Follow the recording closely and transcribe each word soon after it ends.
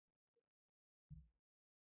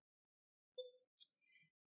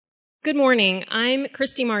Good morning. I'm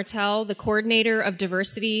Christy Martell, the coordinator of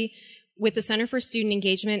diversity with the Center for Student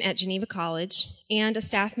Engagement at Geneva College and a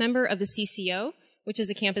staff member of the CCO, which is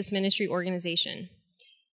a campus ministry organization.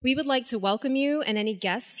 We would like to welcome you and any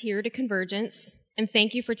guests here to Convergence and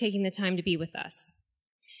thank you for taking the time to be with us.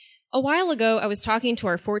 A while ago, I was talking to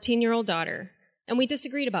our 14-year-old daughter and we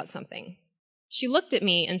disagreed about something. She looked at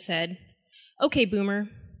me and said, "Okay, boomer."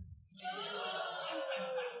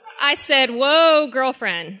 I said, "Whoa,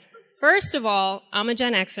 girlfriend. First of all, I'm a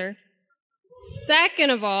Gen Xer. Second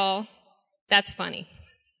of all, that's funny."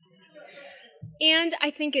 And I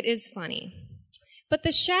think it is funny. But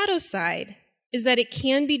the shadow side is that it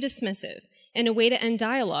can be dismissive and a way to end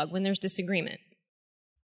dialogue when there's disagreement.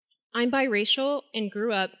 I'm biracial and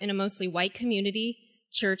grew up in a mostly white community,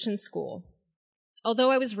 church, and school. Although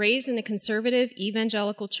I was raised in a conservative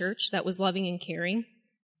evangelical church that was loving and caring,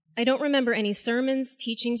 I don't remember any sermons,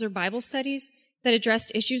 teachings, or Bible studies that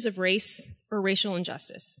addressed issues of race or racial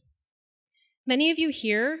injustice. Many of you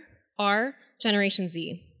here are Generation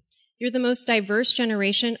Z. You're the most diverse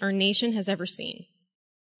generation our nation has ever seen.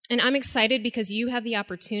 And I'm excited because you have the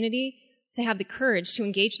opportunity to have the courage to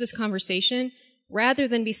engage this conversation rather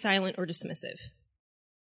than be silent or dismissive.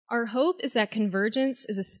 Our hope is that Convergence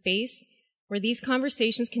is a space where these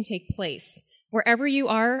conversations can take place, wherever you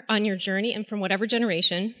are on your journey and from whatever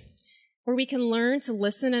generation, where we can learn to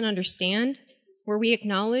listen and understand, where we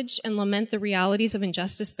acknowledge and lament the realities of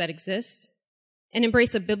injustice that exist, and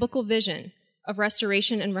embrace a biblical vision of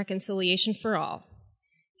restoration and reconciliation for all,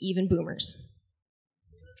 even boomers.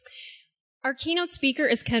 Our keynote speaker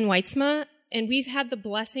is Ken Weitzma, and we've had the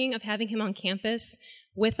blessing of having him on campus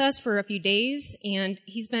with us for a few days, and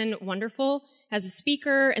he's been wonderful as a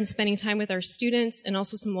speaker and spending time with our students and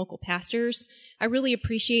also some local pastors. I really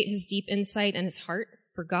appreciate his deep insight and his heart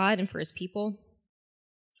for God and for his people.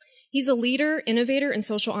 He's a leader, innovator, and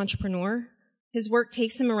social entrepreneur. His work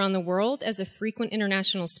takes him around the world as a frequent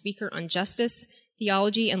international speaker on justice,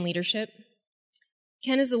 theology, and leadership.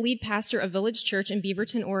 Ken is the lead pastor of Village Church in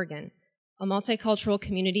Beaverton, Oregon, a multicultural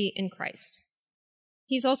community in Christ.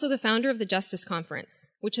 He's also the founder of the Justice Conference,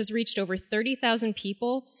 which has reached over 30,000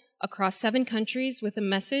 people across 7 countries with a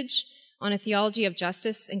message on a theology of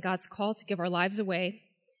justice and God's call to give our lives away,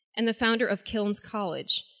 and the founder of Kilns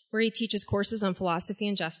College, where he teaches courses on philosophy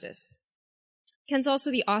and justice. Ken's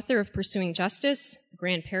also the author of Pursuing Justice, The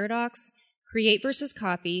Grand Paradox, Create versus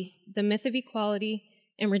Copy, The Myth of Equality,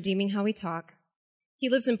 and Redeeming How We Talk. He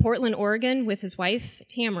lives in Portland, Oregon with his wife,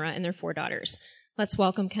 Tamara, and their 4 daughters. Let's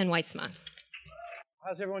welcome Ken Weitzma.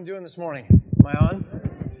 How's everyone doing this morning? Am I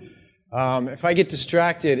on? If I get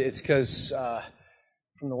distracted, it's because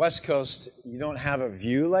from the West Coast, you don't have a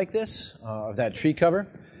view like this of that tree cover.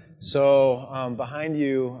 So behind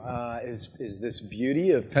you is this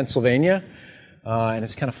beauty of Pennsylvania, and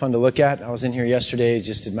it's kind of fun to look at. I was in here yesterday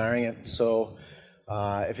just admiring it. So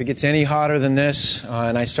if it gets any hotter than this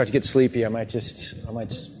and I start to get sleepy, I might just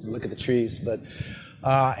look at the trees. But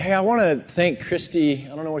hey, I want to thank Christy.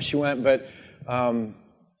 I don't know where she went, but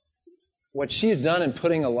what she's done in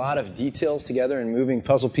putting a lot of details together and moving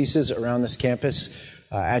puzzle pieces around this campus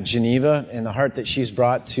at Geneva, and the heart that she's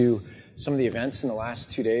brought to some of the events in the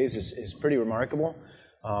last 2 days is pretty remarkable.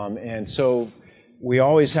 And so we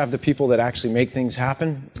always have the people that actually make things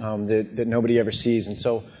happen that nobody ever sees. And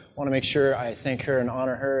so I want to make sure I thank her and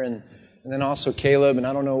honor her. And then also Caleb, and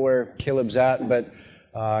I don't know where Caleb's at, but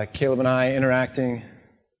Caleb and I interacting.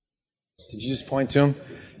 Did you just point to him?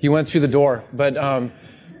 He went through the door. But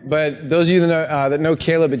those of you that know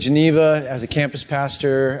Caleb at Geneva as a campus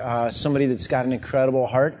pastor, somebody that's got an incredible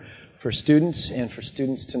heart for students and for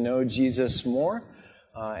students to know Jesus more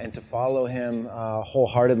and to follow him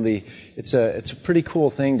wholeheartedly. It's a pretty cool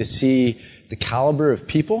thing to see the caliber of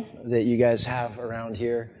people that you guys have around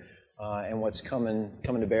here and what's coming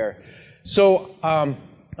to bear. So I'm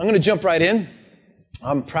going to jump right in.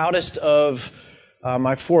 I'm proudest of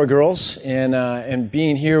my 4 girls and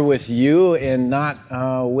being here with you and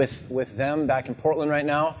not with them back in Portland right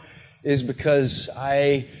now is because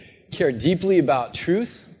I care deeply about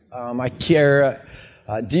truth. I care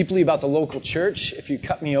deeply about the local church. If you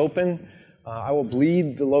cut me open, I will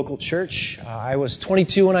bleed the local church. I was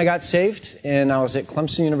 22 when I got saved, and I was at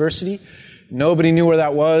Clemson University. Nobody knew where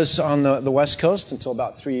that was on the West Coast until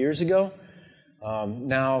about 3 years ago.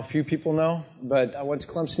 Now a few people know, but I went to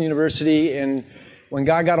Clemson University, and when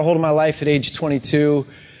God got a hold of my life at age 22,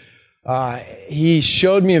 He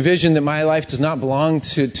showed me a vision that my life does not belong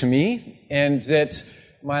to me, and that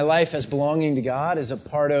my life as belonging to God is a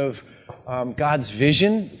part of God's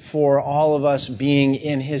vision for all of us being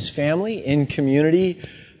in His family, in community,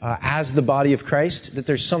 as the body of Christ, that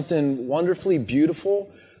there's something wonderfully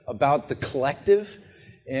beautiful about the collective.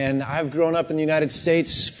 And I've grown up in the United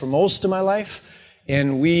States for most of my life,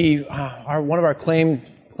 and we are one of our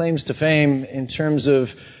claims to fame in terms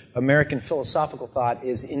of American philosophical thought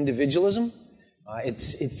is individualism.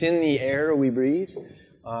 It's in the air we breathe.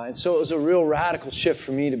 And so it was a real radical shift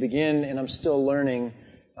for me to begin, and I'm still learning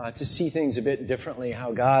to see things a bit differently,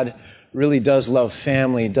 how God really does love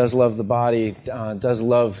family, does love the body, does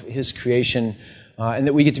love His creation, and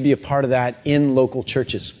that we get to be a part of that in local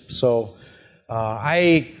churches. So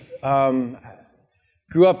I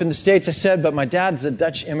grew up in the States, I said, but my dad's a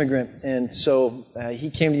Dutch immigrant, and so he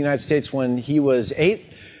came to the United States when he was 8.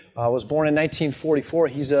 Was born in 1944.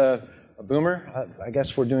 He's a boomer. I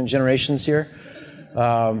guess we're doing generations here.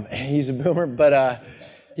 He's a boomer, but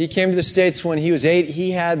he came to the States when he was 8.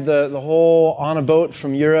 He had the whole on a boat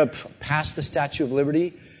from Europe past the Statue of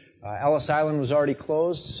Liberty. Ellis Island was already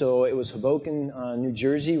closed, so it was Hoboken, New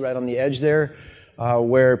Jersey, right on the edge there,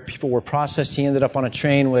 where people were processed. He ended up on a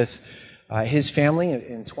train with his family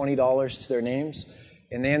and $20 to their names,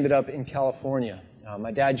 and they ended up in California.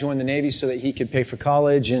 My dad joined the Navy so that he could pay for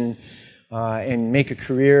college and make a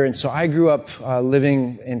career. And so I grew up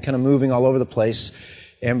living and kind of moving all over the place.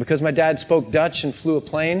 And because my dad spoke Dutch and flew a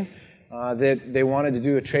plane that they wanted to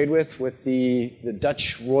do a trade with the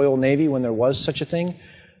Dutch Royal Navy when there was such a thing,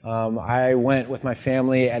 I went with my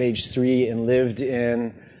family at age 3 and lived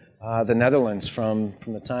in the Netherlands from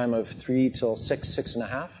the time of 3 till 6 and a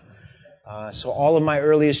half. So all of my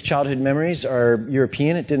earliest childhood memories are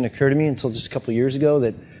European. It didn't occur to me until just a couple of years ago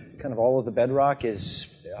that kind of all of the bedrock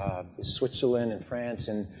is Switzerland and France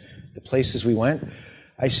and the places we went.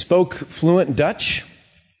 I spoke fluent Dutch.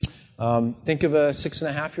 Think of a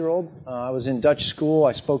 6.5-year-old. I was in Dutch school.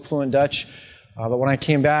 I spoke fluent Dutch. But when I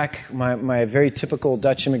came back, my very typical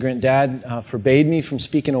Dutch immigrant dad forbade me from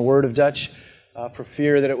speaking a word of Dutch for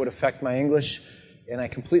fear that it would affect my English. And I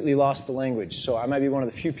completely lost the language. So I might be one of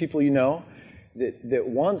the few people you know that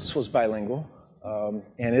once was bilingual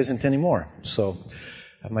and isn't anymore. So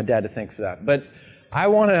I have my dad to thank for that. But I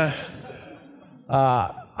want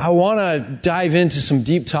to dive into some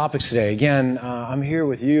deep topics today. Again, I'm here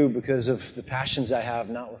with you because of the passions I have,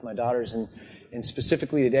 not with my daughters. And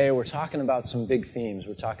specifically today, we're talking about some big themes.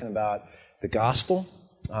 We're talking about the gospel,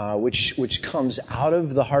 which comes out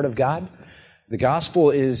of the heart of God. The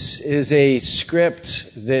gospel is a script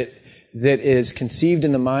that is conceived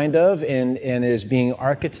in the mind of and is being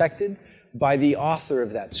architected by the author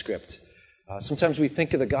of that script. Sometimes we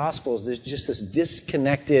think of the gospel as just this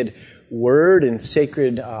disconnected word and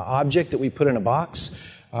sacred object that we put in a box.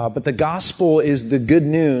 But the gospel is the good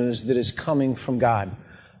news that is coming from God.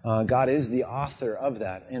 God is the author of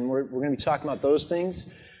that. And we're going to be talking about those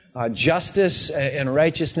things. Justice and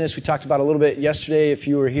righteousness, we talked about a little bit yesterday if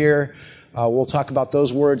you were here. We'll talk about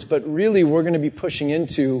those words, but really we're going to be pushing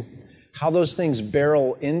into how those things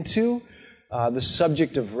barrel into the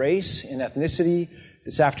subject of race and ethnicity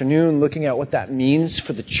this afternoon, looking at what that means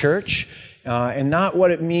for the church, and not what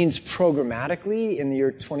it means programmatically in the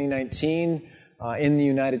year 2019 in the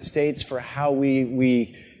United States for how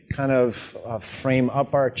we kind of frame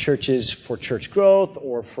up our churches for church growth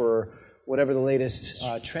or for whatever the latest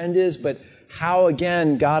trend is, but how,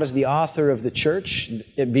 again, God is the author of the church,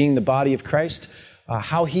 it being the body of Christ,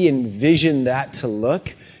 how He envisioned that to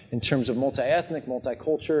look in terms of multi-ethnic,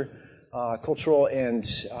 multicultural, cultural, and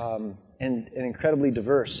incredibly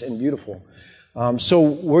diverse and beautiful. So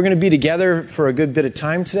we're going to be together for a good bit of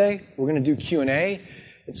time today. We're going to do Q&A.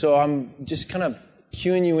 And so I'm just kind of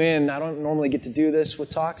cueing you in. I don't normally get to do this with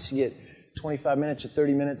talks. You get 25 minutes or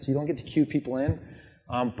 30 minutes. You don't get to cue people in.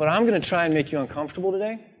 But I'm going to try and make you uncomfortable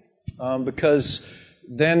today. Because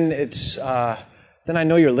then then I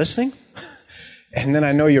know you're listening, and then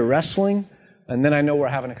I know you're wrestling, and then I know we're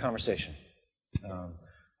having a conversation.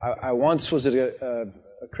 I once was at a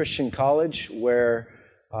Christian college where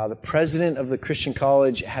the president of the Christian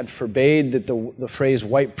college had forbade that the phrase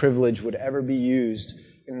white privilege would ever be used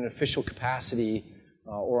in an official capacity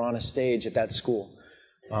or on a stage at that school.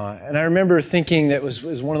 And I remember thinking that was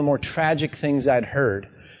one of the more tragic things I'd heard.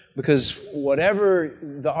 Because whatever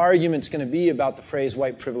the argument's going to be about the phrase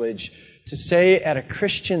white privilege, to say at a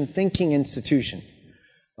Christian thinking institution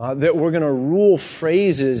that we're going to rule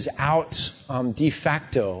phrases out de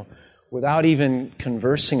facto without even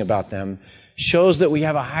conversing about them shows that we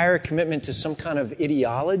have a higher commitment to some kind of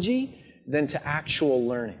ideology than to actual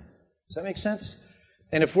learning. Does that make sense?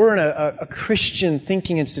 And if we're in a Christian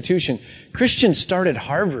thinking institution, Christians started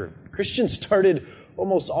Harvard. Christians started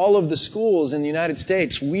almost all of the schools in the United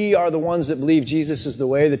States, we are the ones that believe Jesus is the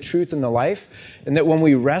way, the truth, and the life. And that when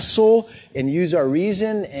we wrestle and use our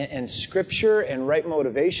reason and Scripture and right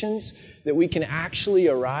motivations, that we can actually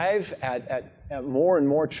arrive at more and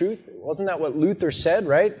more truth. Wasn't that what Luther said,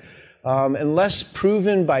 right? Unless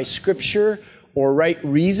proven by Scripture or right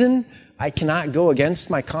reason, I cannot go against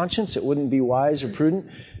my conscience. It wouldn't be wise or prudent.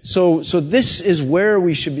 So this is where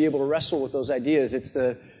we should be able to wrestle with those ideas. It's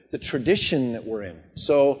the tradition that we're in.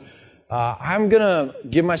 So I'm going to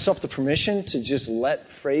give myself the permission to just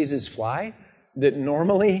let phrases fly that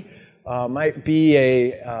normally might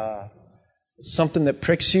be something that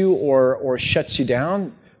pricks you or shuts you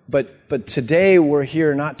down. But today we're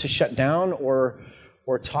here not to shut down or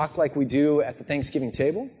talk like we do at the Thanksgiving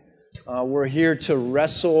table. We're here to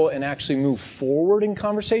wrestle and actually move forward in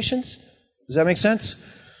conversations. Does that make sense?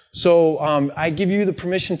 So I give you the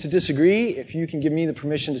permission to disagree if you can give me the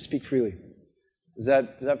permission to speak freely. Is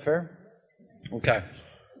that fair? Okay.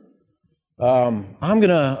 I'm going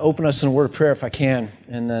to open us in a word of prayer if I can,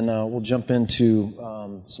 and then we'll jump into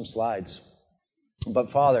some slides.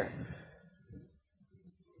 But Father,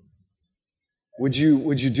 would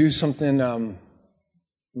you do something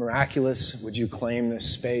miraculous? Would you claim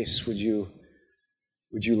this space? Would you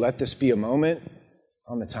let this be a moment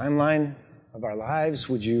on the timeline of our lives?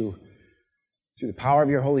 Would you, through the power of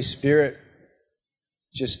your Holy Spirit,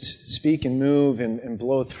 just speak and move and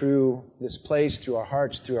blow through this place, through our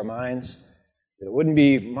hearts, through our minds? That it wouldn't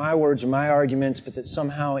be my words or my arguments, but that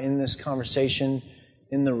somehow in this conversation,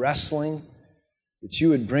 in the wrestling, that you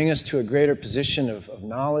would bring us to a greater position of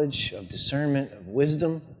knowledge, of discernment, of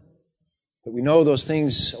wisdom. That we know those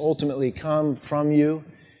things ultimately come from you.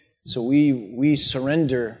 So we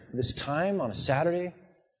surrender this time on a Saturday.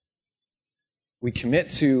 We commit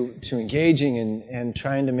to engaging and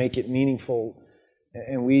trying to make it meaningful.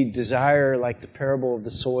 And we desire, like the parable of the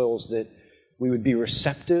soils, that we would be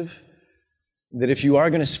receptive. That if you are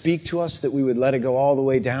going to speak to us, that we would let it go all the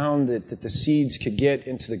way down, that the seeds could get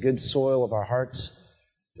into the good soil of our hearts.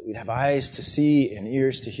 That we'd have eyes to see and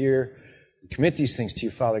ears to hear. We commit these things to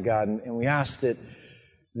you, Father God, and we ask that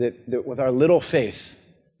with our little faith,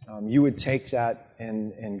 you would take that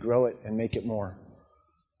and grow it and make it more.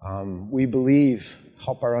 We believe,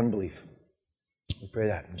 help our unbelief. We pray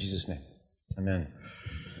that in Jesus' name. Amen.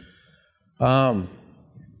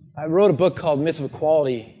 I wrote a book called Myth of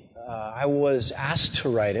Equality. I was asked to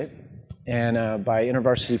write it and by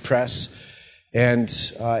InterVarsity Press, and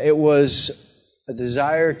it was a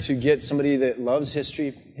desire to get somebody that loves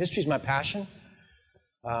history. History is my passion.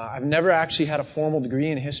 I've never actually had a formal degree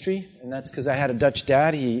in history, and that's because I had a Dutch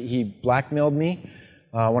dad. He blackmailed me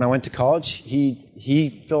when I went to college.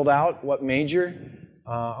 He filled out what major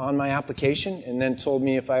on my application and then told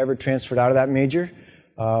me if I ever transferred out of that major,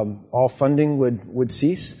 all funding would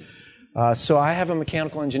cease. So I have a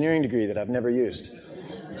mechanical engineering degree that I've never used.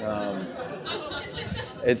 And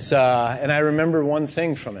I remember one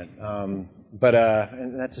thing from it.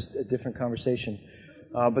 And that's just a different conversation.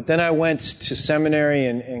 But then I went to seminary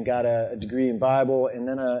and got a degree in Bible and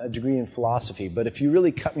then a degree in philosophy. But if you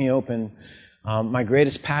really cut me open, my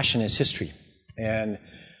greatest passion is history. And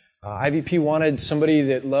IVP wanted somebody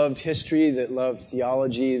that loved history, that loved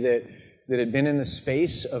theology, that had been in the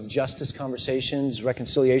space of justice conversations,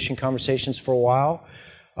 reconciliation conversations for a while,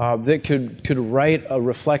 that could write a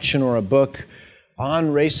reflection or a book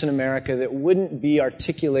on race in America that wouldn't be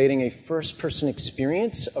articulating a first-person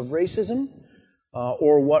experience of racism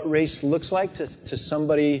or what race looks like to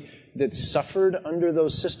somebody that suffered under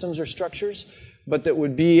those systems or structures, but that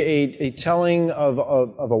would be a telling of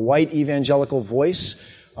a white evangelical voice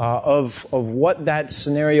of what that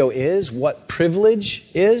scenario is, what privilege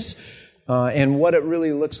is, and what it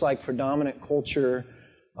really looks like for dominant culture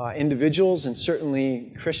individuals and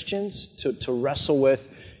certainly Christians to wrestle with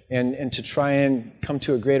and to try and come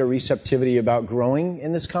to a greater receptivity about growing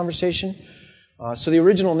in this conversation. So the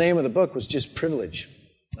original name of the book was just Privilege,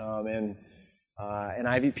 and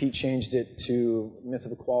IVP changed it to Myth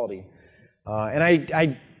of Equality. And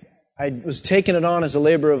I was taking it on as a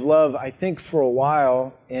labor of love, I think, for a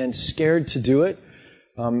while and scared to do it.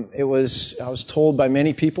 I was told by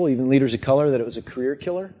many people, even leaders of color, that it was a career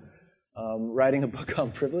killer, writing a book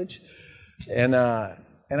on privilege. And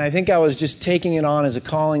I think I was just taking it on as a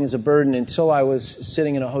calling, as a burden, until I was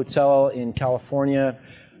sitting in a hotel in California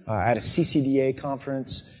at a CCDA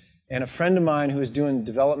conference. And a friend of mine who was doing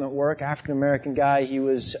development work, African-American guy, he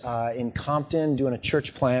was in Compton doing a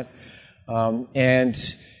church plant. And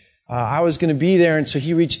I was going to be there, and so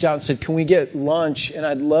he reached out and said, can we get lunch? And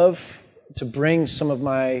I'd love to bring some of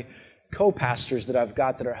my co-pastors that I've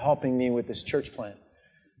got that are helping me with this church plant.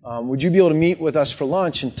 Would you be able to meet with us for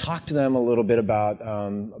lunch and talk to them a little bit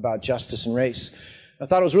about justice and race? I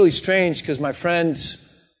thought it was really strange because my friend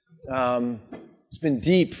has been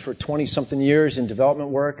deep for 20-something years in development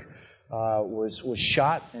work, was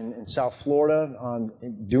shot in South Florida on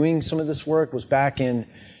doing some of this work, was back in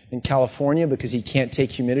California because he can't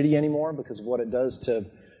take humidity anymore because of what it does to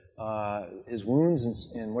his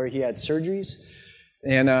wounds and where he had surgeries.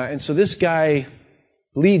 And so this guy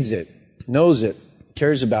leads it, knows it,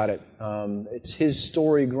 cares about it. It's his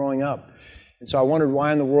story growing up. And so I wondered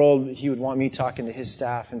why in the world he would want me talking to his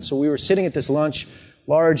staff. And so we were sitting at this lunch,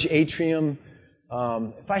 large atrium.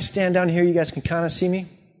 If I stand down here, you guys can kind of see me.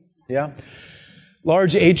 Yeah?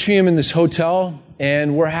 Large atrium in this hotel,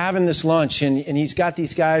 and we're having this lunch. And he's got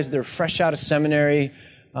these guys, they're fresh out of seminary.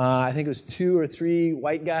 I think it was 2 or 3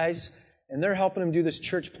 white guys. And they're helping him do this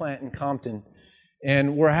church plant in Compton.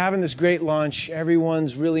 And we're having this great lunch.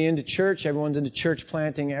 Everyone's really into church. Everyone's into church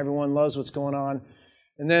planting. Everyone loves what's going on.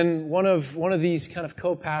 And then one of these kind of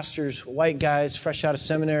co-pastors, white guys, fresh out of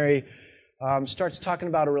seminary, starts talking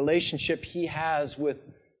about a relationship he has with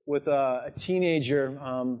a teenager,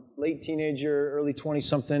 late teenager, early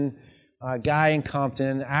 20-something guy in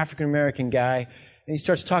Compton, African-American guy. And he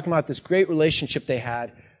starts talking about this great relationship they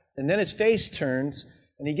had. And then his face turns,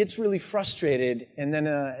 and he gets really frustrated, and then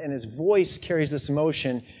and his voice carries this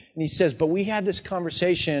emotion. And he says, but we had this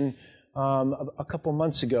conversation a couple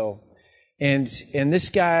months ago. And this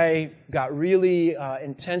guy got really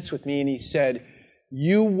intense with me, and he said,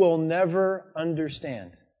 you will never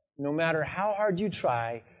understand. No matter how hard you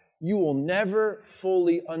try, you will never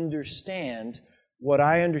fully understand what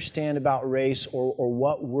I understand about race or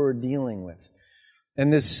what we're dealing with.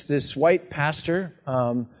 And this white pastor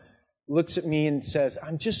looks at me and says,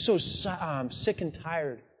 I'm just so sick and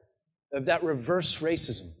tired of that reverse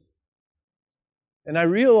racism. And I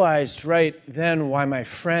realized right then why my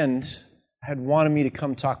friend had wanted me to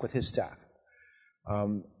come talk with his staff.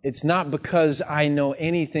 It's not because I know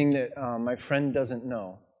anything that my friend doesn't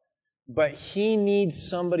know, but he needed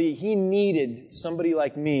somebody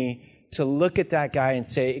like me to look at that guy and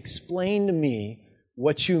say, explain to me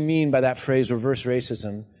what you mean by that phrase, reverse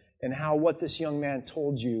racism, and how what this young man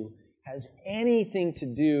told you has anything to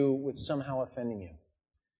do with somehow offending you.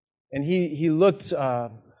 And he looked a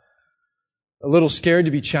little scared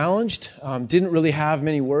to be challenged, didn't really have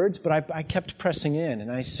many words, but I kept pressing in,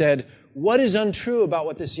 and I said, what is untrue about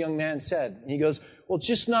what this young man said? And he goes, well, it's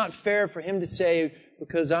just not fair for him to say,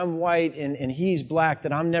 because I'm white and he's black,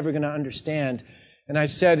 that I'm never going to understand. And I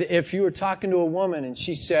said, if you were talking to a woman and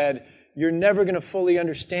she said, you're never going to fully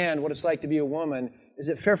understand what it's like to be a woman, is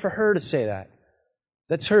it fair for her to say that?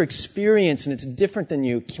 That's her experience, and it's different than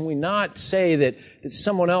you. Can we not say that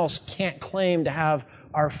someone else can't claim to have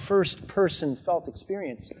our first-person felt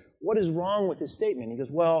experience? What is wrong with his statement? He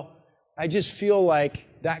goes, well, I just feel like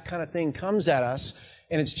that kind of thing comes at us,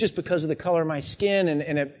 and it's just because of the color of my skin,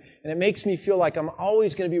 and it makes me feel like I'm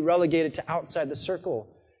always going to be relegated to outside the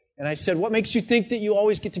circle. And I said, what makes you think that you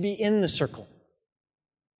always get to be in the circle?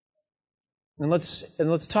 And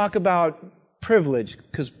let's talk about privilege,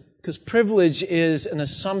 because privilege is an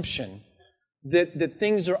assumption that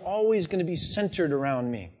things are always going to be centered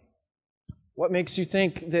around me. What makes you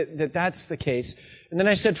think that that's the case? And then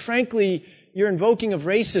I said, frankly, you're invoking of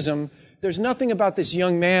racism. There's nothing about this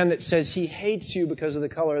young man that says he hates you because of the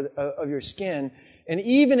color of your skin. And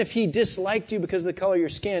even if he disliked you because of the color of your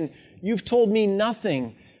skin, you've told me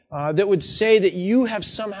nothing that would say that you have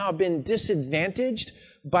somehow been disadvantaged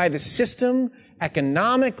by the system,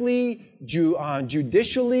 economically,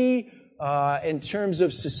 judicially, in terms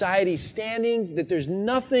of society standings, that there's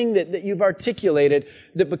nothing that you've articulated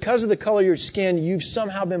that because of the color of your skin, you've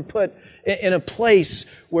somehow been put in a place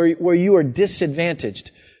where you are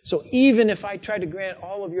disadvantaged. So even if I try to grant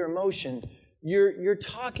all of your emotion, you're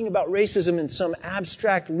talking about racism in some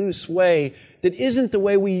abstract, loose way that isn't the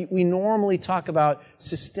way we normally talk about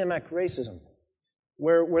systemic racism,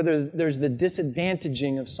 where there's the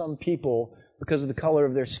disadvantaging of some people because of the color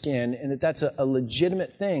of their skin, and that's a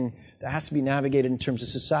legitimate thing that has to be navigated in terms of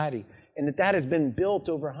society, and that has been built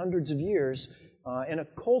over hundreds of years in a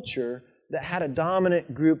culture that had a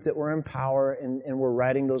dominant group that were in power and were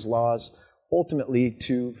writing those laws ultimately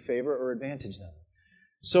to favor or advantage them.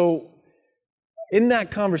 So in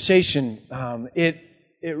that conversation, it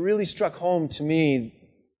really struck home to me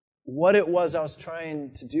what it was I was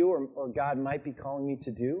trying to do or God might be calling me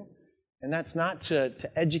to do. And that's not to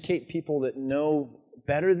educate people that know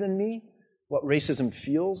better than me what racism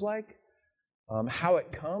feels like, how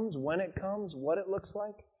it comes, when it comes, what it looks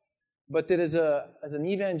like, but that as an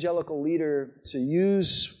evangelical leader to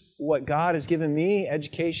use what God has given me,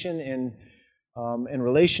 education in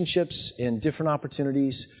relationships, in different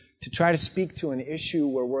opportunities, to try to speak to an issue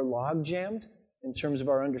where we're log-jammed in terms of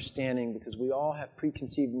our understanding, because we all have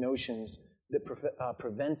preconceived notions that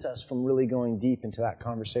prevent us from really going deep into that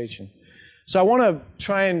conversation. So I want to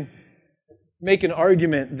try and make an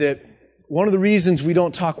argument that one of the reasons we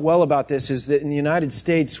don't talk well about this is that in the United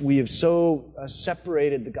States we have so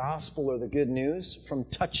separated the gospel or the good news from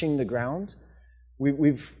touching the ground.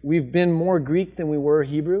 We've been more Greek than we were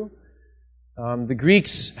Hebrew. The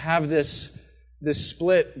Greeks have this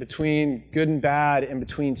split between good and bad and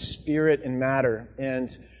between spirit and matter. And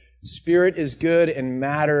spirit is good and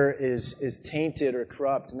matter is tainted or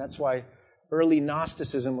corrupt. And that's why early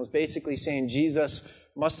Gnosticism was basically saying Jesus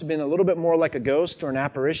must have been a little bit more like a ghost or an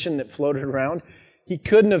apparition that floated around. He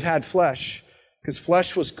couldn't have had flesh because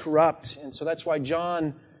flesh was corrupt. And so that's why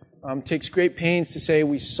John takes great pains to say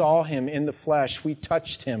we saw him in the flesh, we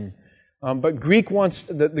touched him. But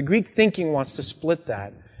the Greek thinking wants to split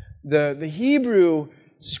that. The Hebrew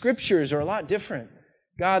scriptures are a lot different.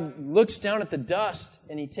 God looks down at the dust,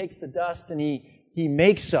 and He takes the dust, and He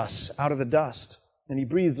makes us out of the dust. And He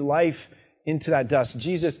breathes life into that dust.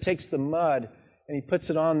 Jesus takes the mud, and He puts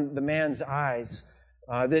it on the man's eyes.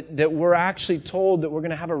 That we're actually told that we're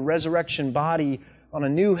going to have a resurrection body on a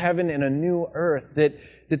new heaven and a new earth. That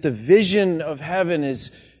the vision of heaven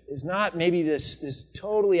is not maybe this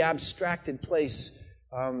totally abstracted place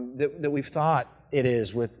that we've thought it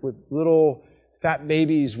is, with little fat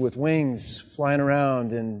babies with wings flying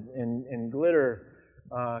around and glitter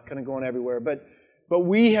kind of going everywhere. But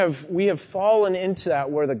we have fallen into that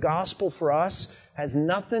where the gospel for us has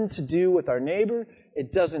nothing to do with our neighbor.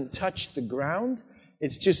 It doesn't touch the ground.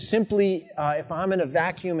 It's just simply, if I'm in a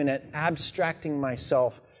vacuum and abstracting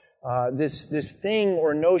myself, this thing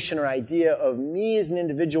or notion or idea of me as an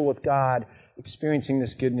individual with God experiencing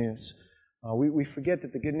this good news. We forget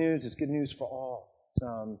that the good news is good news for all.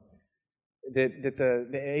 That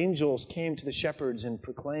the angels came to the shepherds and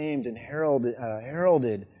proclaimed and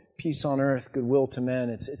heralded peace on earth, goodwill to men.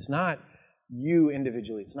 It's not you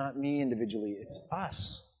individually. It's not me individually. It's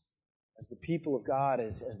us as the people of God,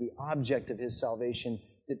 as the object of His salvation,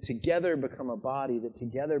 that together become a body, that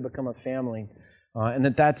together become a family, and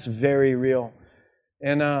that's very real.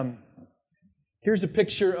 And here's a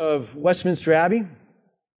picture of Westminster Abbey.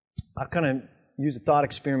 I'll kind of use a thought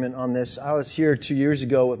experiment on this. I was here 2 years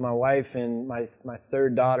ago with my wife and my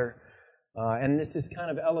third daughter. And this is kind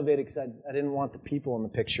of elevated because I didn't want the people in the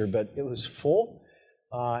picture, but it was full.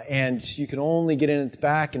 And you could only get in at the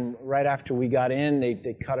back, and right after we got in,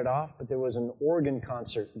 they cut it off. But there was an organ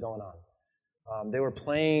concert going on. They were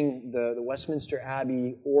playing the Westminster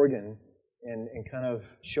Abbey organ and kind of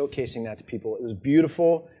showcasing that to people. It was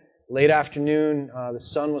beautiful. Late afternoon, the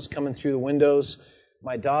sun was coming through the windows.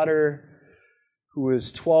 My daughter, who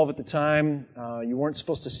was 12 at the time, you weren't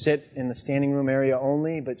supposed to sit in the standing room area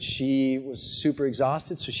only, but she was super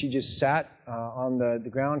exhausted, so she just sat on the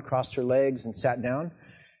ground, crossed her legs, and sat down.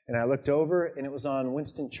 And I looked over, and it was on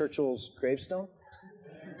Winston Churchill's gravestone.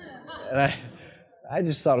 And I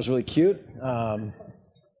just thought it was really cute.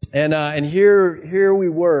 And here we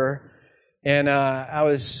were, and I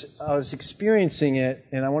was experiencing it,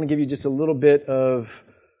 and I want to give you just a little bit of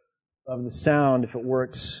the sound, if it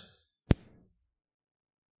works.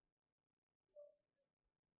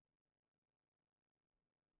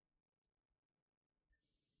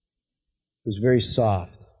 It was very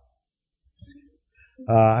soft.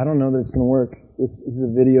 I don't know that it's going to work. This is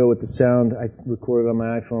a video with the sound I recorded on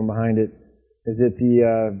my iPhone behind it. Is it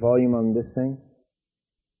the volume on this thing?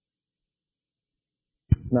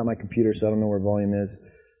 It's not my computer, so I don't know where volume is.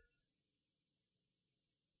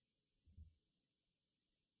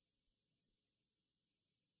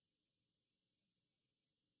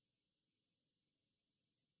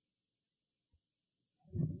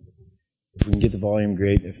 If we can get the volume,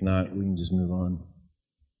 great. If not, we can just move on.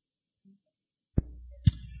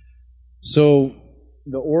 So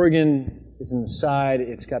the organ is in the side.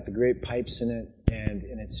 It's got the great pipes in it,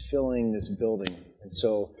 and it's filling this building. And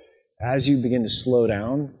so as you begin to slow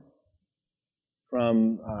down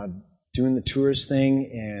from doing the tourist thing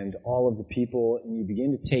and all of the people, and you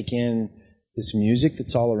begin to take in this music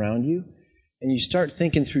that's all around you, and you start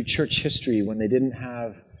thinking through church history when they didn't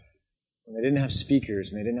have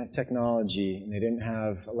speakers, and they didn't have technology, and they didn't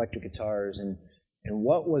have electric guitars, and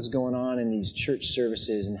what was going on in these church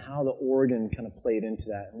services, and how the organ kind of played into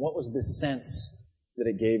that, and what was the sense that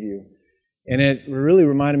it gave you. And it really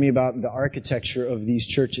reminded me about the architecture of these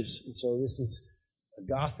churches. And so this is a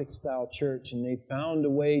Gothic-style church, and they found a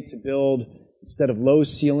way to build, instead of low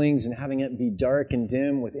ceilings and having it be dark and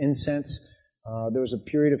dim with incense, there was a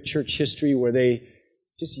period of church history where they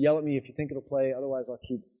Just yell at me if you think it'll play. Otherwise, I'll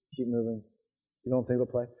keep moving. You don't think it'll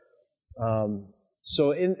play?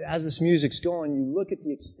 So as this music's going, you look at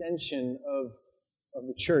the extension of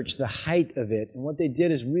the church, the height of it, and what they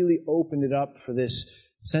did is really opened it up for this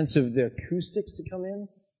sense of the acoustics to come in,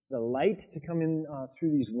 the light to come in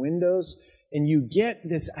through these windows, and you get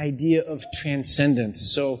this idea of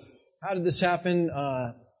transcendence. So how did this happen?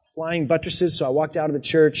 Flying buttresses. So I walked out of the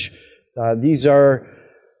church. These are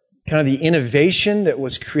kind of the innovation that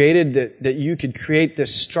was created, that you could create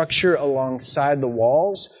this structure alongside the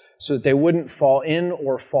walls so that they wouldn't fall in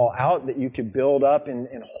or fall out, that you could build up and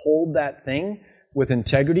hold that thing with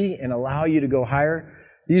integrity and allow you to go higher.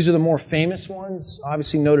 These are the more famous ones.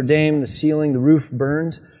 Obviously Notre Dame, the ceiling, the roof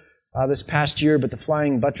burned this past year, but the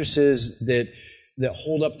flying buttresses that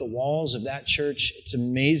hold up the walls of that church, it's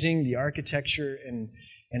amazing, the architecture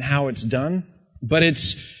and how it's done. But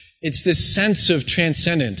it's this sense of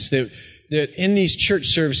transcendence that in these church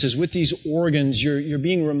services with these organs, you're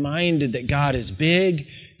being reminded that God is big,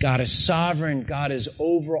 God is sovereign, God is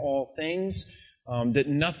over all things, that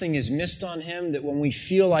nothing is missed on Him, that when we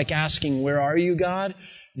feel like asking, where are you, God?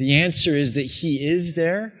 The answer is that He is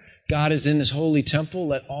there. God is in this holy temple.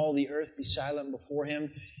 Let all the earth be silent before Him.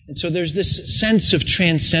 And so there's this sense of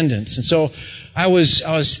transcendence. And so I was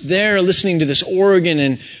there listening to this organ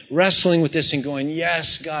and wrestling with this and going,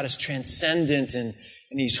 yes, God is transcendent and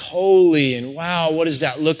He's holy, and wow, what does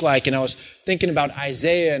that look like? And I was thinking about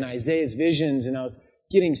Isaiah and Isaiah's visions, and I was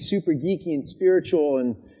getting super geeky and spiritual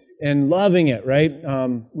and loving it, right?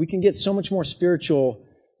 We can get so much more spiritual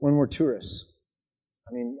when we're tourists.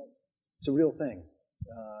 I mean, it's a real thing.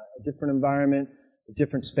 A different environment, a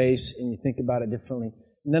different space, and you think about it differently.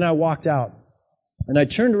 And then I walked out. And I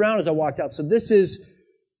turned around as I walked out. So this is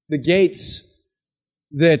the gates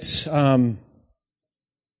that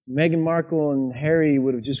Meghan Markle and Harry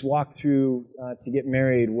would have just walked through to get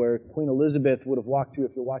married, where Queen Elizabeth would have walked through,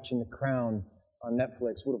 if you're watching The Crown on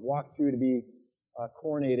Netflix, would have walked through to be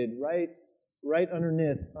coronated. Right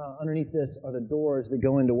underneath this are the doors that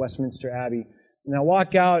go into Westminster Abbey. And I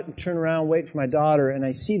walk out and turn around, wait for my daughter, and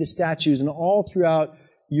I see the statues. And all throughout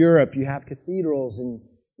Europe, you have cathedrals, and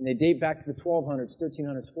they date back to the 1200s,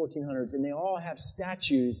 1300s, 1400s, and they all have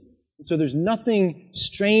statues. And so there's nothing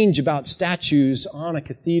strange about statues on a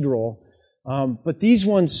cathedral. But these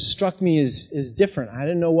ones struck me as different. I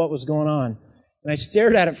didn't know what was going on. And I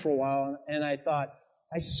stared at it for a while, and I thought,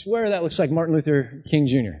 I swear that looks like Martin Luther King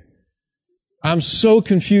Jr. I'm so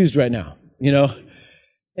confused right now, you know.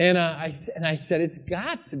 And I said, it's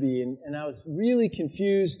got to be. And I was really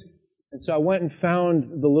confused. And so I went and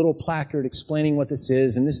found the little placard explaining what this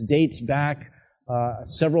is. And this dates back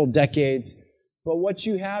several decades. But what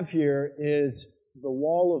you have here is the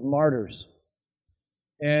Wall of Martyrs.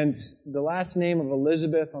 And the last name of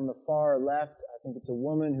Elizabeth on the far left, I think it's a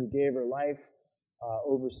woman who gave her life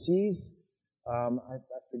overseas. I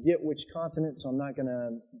forget which continent, so I'm not going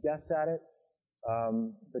to guess at it.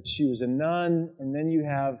 But she was a nun. And then you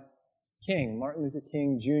have King, Martin Luther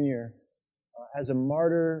King Jr., as a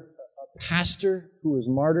martyr, a pastor who was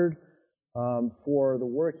martyred for the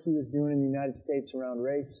work he was doing in the United States around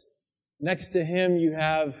race. Next to him, you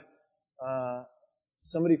have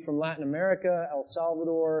somebody from Latin America, El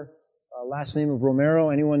Salvador, last name of Romero.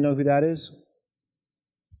 Anyone know who that is?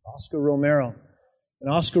 Oscar Romero.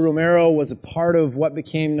 And Oscar Romero was a part of what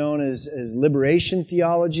became known as liberation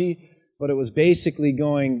theology, but it was basically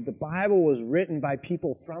going, the Bible was written by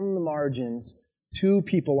people from the margins to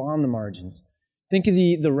people on the margins. Think of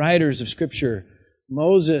the writers of Scripture.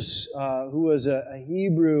 Moses, who was a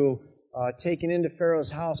Hebrew, taken into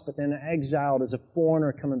Pharaoh's house, but then exiled as a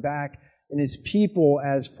foreigner coming back, and his people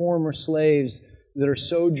as former slaves that are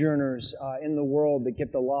sojourners in the world that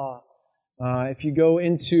get the law. If you go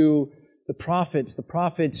into the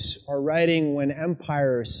prophets are writing when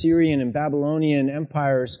empires, Syrian and Babylonian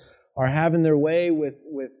empires, are having their way with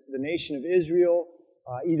the nation of Israel,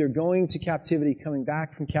 either going to captivity, coming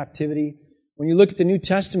back from captivity. When you look at the New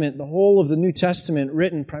Testament, the whole of the New Testament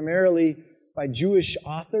written primarily by Jewish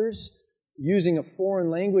authors, using a foreign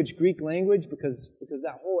language, Greek language, because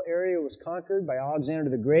that whole area was conquered by Alexander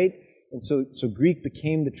the Great, and so Greek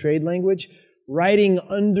became the trade language, writing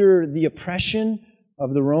under the oppression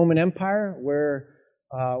of the Roman Empire, where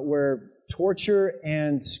torture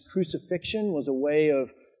and crucifixion was a way of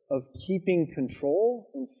keeping control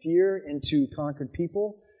and fear into conquered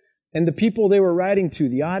people. And the people they were writing to,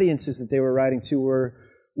 the audiences that they were writing to,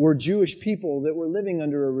 were Jewish people that were living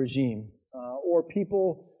under a regime, or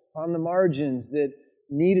people on the margins that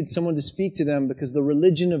needed someone to speak to them because the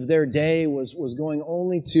religion of their day was going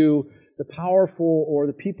only to the powerful or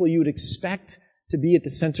the people you would expect to be at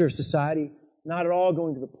the center of society. not at all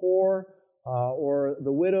going to the poor, or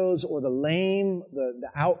the widows, or the lame, the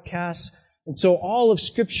outcasts. And so all of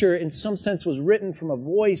Scripture, in some sense, was written from a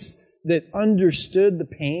voice that understood the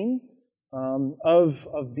pain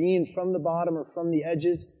of being from the bottom or from the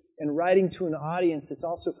edges, and writing to an audience that's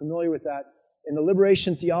also familiar with that. And the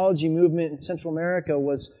liberation theology movement in Central America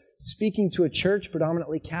was speaking to a church,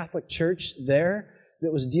 predominantly Catholic church there,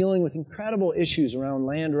 that was dealing with incredible issues around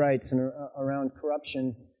land rights and around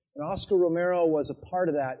corruption. And Oscar Romero was a part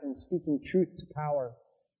of that in speaking truth to power.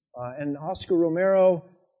 And Oscar Romero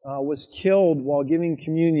was killed while giving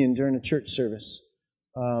communion during a church service.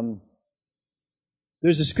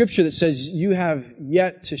 There's a scripture that says, "You have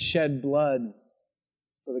yet to shed blood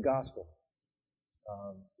for the gospel,"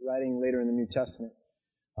 writing later in the New Testament.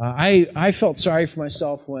 I felt sorry for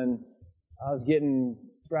myself when I was getting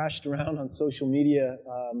thrashed around on social media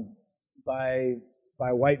by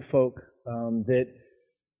white folk that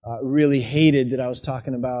really hated that I was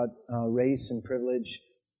talking about race and privilege.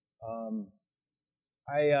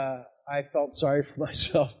 I felt sorry for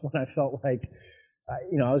myself when I felt like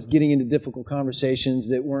I was getting into difficult conversations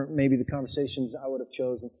that weren't maybe the conversations I would have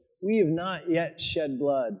chosen. We have not yet shed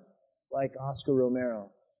blood like Oscar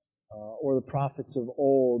Romero or the prophets of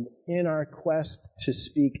old in our quest to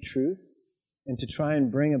speak truth and to try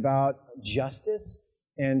and bring about justice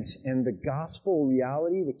and the gospel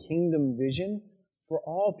reality, the kingdom vision for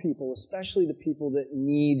all people, especially the people that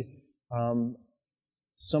need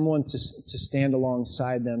someone to stand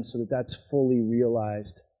alongside them so that that's fully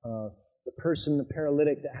realized. The person, the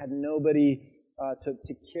paralytic that had nobody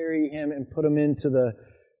to carry him and put him into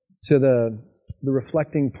the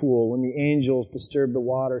reflecting pool when the angels disturbed the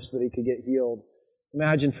water so that he could get healed.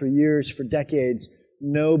 Imagine for years, for decades,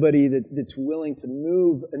 nobody that's willing to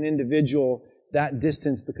move an individual that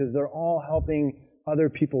distance because they're all helping other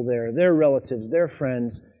people there, their relatives, their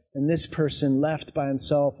friends, and this person left by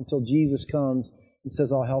himself until Jesus comes and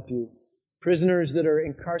says, "I'll help you." Prisoners that are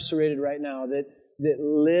incarcerated right now that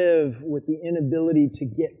live with the inability to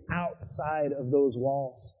get outside of those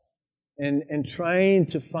walls and trying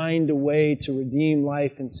to find a way to redeem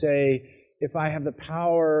life and say, if I have the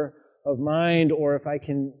power of mind or if I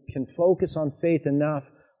can focus on faith enough,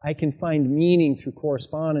 I can find meaning through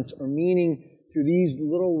correspondence or meaning through these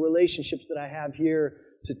little relationships that I have here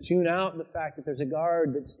to tune out the fact that there's a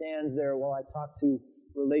guard that stands there while I talk to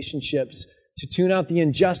relationships, to tune out the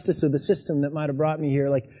injustice of the system that might have brought me here.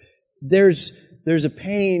 Like, there's a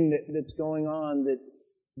pain that's going on that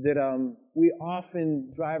we often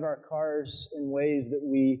drive our cars in ways that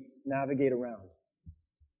we navigate around.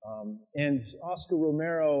 And Oscar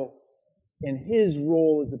Romero, in his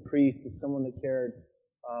role as a priest, as someone that cared,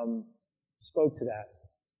 spoke to that.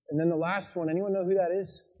 And then the last one, anyone know who that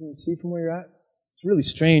is? Can you see from where you're at? It's really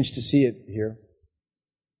strange to see it here.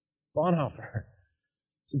 Bonhoeffer.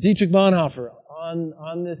 So Dietrich Bonhoeffer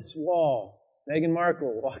on this wall. Meghan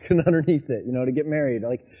Markle walking underneath it, to get married.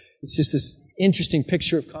 Like, it's just this interesting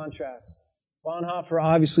picture of contrast. Bonhoeffer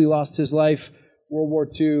obviously lost his life, World War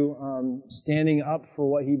II, standing up for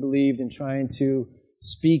what he believed and trying to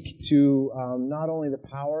speak to not only the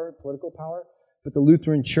power, political power, but the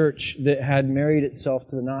Lutheran Church that had married itself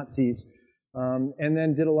to the Nazis, and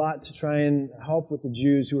then did a lot to try and help with the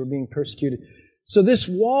Jews who were being persecuted. So this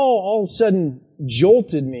wall all of a sudden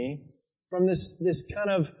jolted me from this kind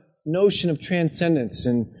of notion of transcendence.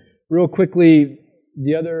 And real quickly,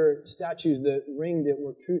 the other statues that ringed it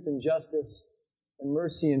were truth and justice and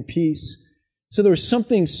mercy and peace. So there was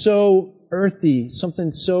something so earthy,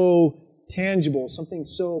 something so tangible, something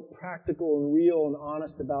so practical and real and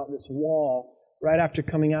honest about this wall right after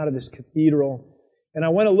coming out of this cathedral. And I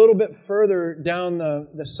went a little bit further down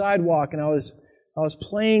the sidewalk, and I was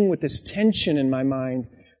playing with this tension in my mind,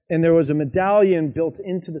 and there was a medallion built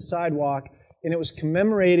into the sidewalk, and it was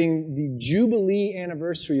commemorating the Jubilee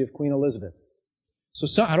anniversary of Queen Elizabeth.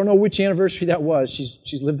 So I don't know which anniversary that was.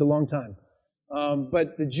 She's lived a long time.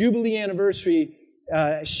 But the Jubilee anniversary,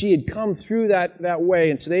 she had come through that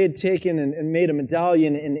way, and so they had taken and made a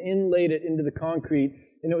medallion and inlaid it into the concrete,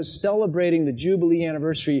 and it was celebrating the Jubilee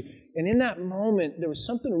anniversary. And in that moment, there was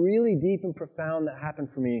something really deep and profound that happened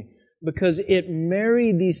for me, because it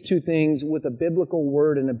married these two things with a biblical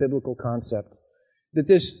word and a biblical concept. That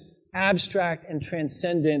this abstract and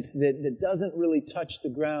transcendent that doesn't really touch the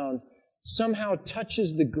ground somehow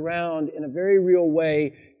touches the ground in a very real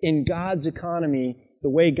way in God's economy, the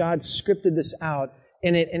way God scripted this out,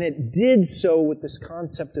 and it did so with this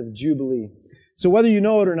concept of Jubilee. So whether you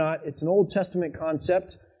know it or not, it's an Old Testament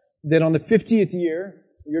concept that on the 50th year,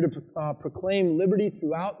 you're to proclaim liberty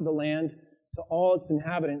throughout the land to all its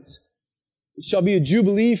inhabitants. It shall be a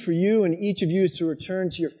jubilee for you, and each of you is to return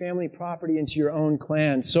to your family property and to your own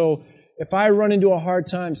clan. So if I run into a hard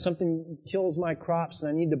time, something kills my crops,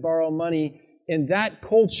 and I need to borrow money, in that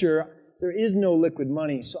culture, there is no liquid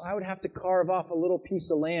money. So I would have to carve off a little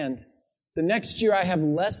piece of land. The next year, I have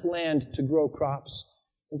less land to grow crops.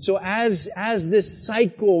 And so as this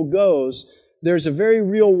cycle goes, there's a very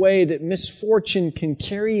real way that misfortune can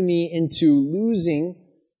carry me into losing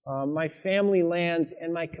my family lands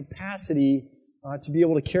and my capacity to be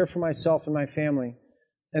able to care for myself and my family.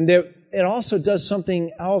 And it also does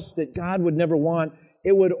something else that God would never want.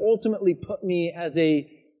 It would ultimately put me as a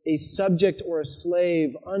subject or a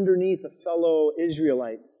slave underneath a fellow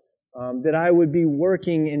Israelite, that I would be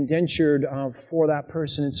working indentured for that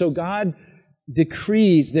person. And so God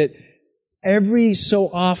decrees that every so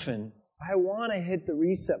often, I want to hit the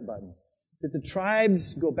reset button, that the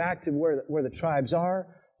tribes go back to where the tribes are,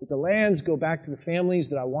 that the lands go back to the families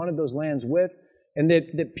that I wanted those lands with, and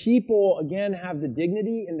that people, again, have the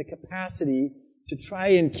dignity and the capacity to try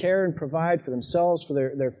and care and provide for themselves, for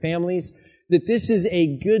their families, that this is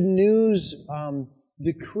a good news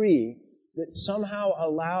decree that somehow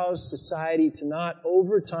allows society to not,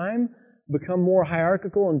 over time, become more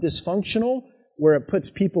hierarchical and dysfunctional, where it puts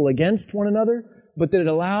people against one another, but that it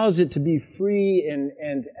allows it to be free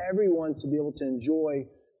and everyone to be able to enjoy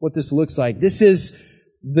what this looks like. This is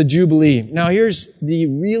the Jubilee. Now here's the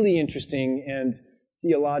really interesting and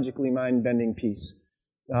theologically mind-bending piece.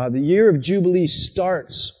 The year of Jubilee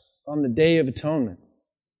starts on the Day of Atonement,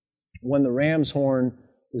 when the ram's horn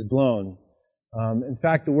is blown. In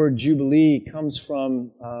fact, the word Jubilee comes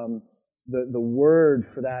from the word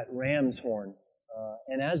for that ram's horn.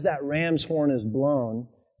 And as that ram's horn is blown,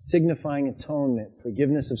 signifying atonement,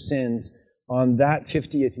 forgiveness of sins, on that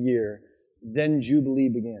 50th year, then Jubilee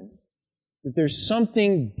begins. That there's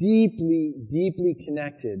something deeply, deeply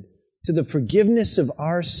connected to the forgiveness of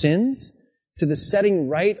our sins, to the setting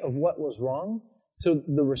right of what was wrong, to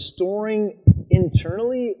the restoring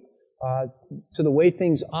internally to the way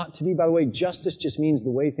things ought to be. By the way, justice just means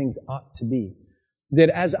the way things ought to be. That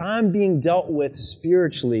as I'm being dealt with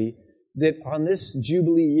spiritually, that on this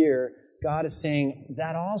Jubilee year, God is saying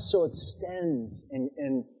that also extends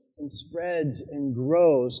and spreads and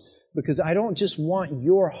grows, because I don't just want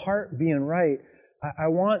your heart being right. I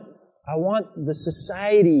want the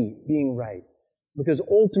society being right, because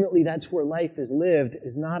ultimately that's where life is lived,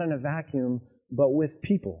 is not in a vacuum, but with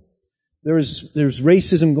people. There's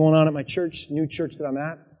racism going on at my church, new church that I'm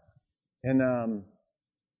at, and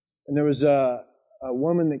there was a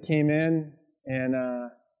woman that came in and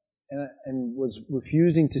was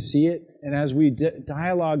refusing to see it. And as we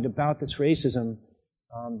dialogued about this racism,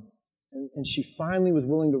 and she finally was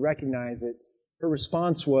willing to recognize it, her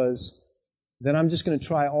response was, then I'm just going to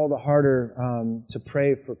try all the harder to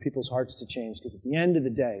pray for people's hearts to change, because at the end of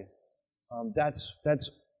the day, that's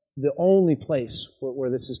the only place where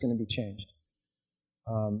this is going to be changed.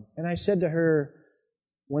 And I said to her,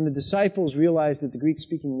 when the disciples realized that the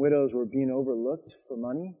Greek-speaking widows were being overlooked for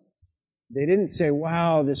money, they didn't say,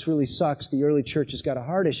 wow, this really sucks. The early church has got a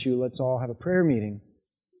heart issue. Let's all have a prayer meeting.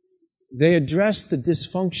 They addressed the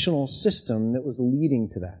dysfunctional system that was leading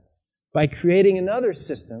to that by creating another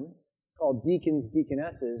system called deacons,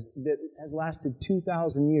 deaconesses, that has lasted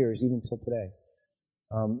 2,000 years, even till today.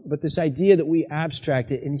 But this idea that we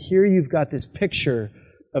abstract it, and here you've got this picture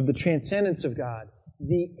of the transcendence of God,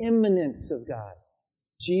 the immanence of God.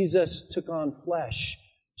 Jesus took on flesh.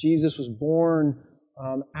 Jesus was born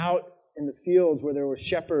out in the fields where there were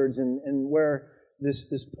shepherds and where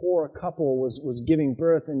this poor couple was giving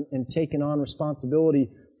birth and taking on responsibility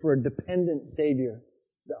for a dependent Savior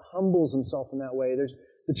that humbles himself in that way. There's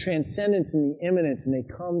the transcendence and the immanence, and they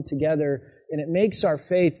come together, and it makes our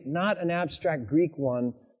faith not an abstract Greek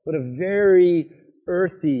one, but a very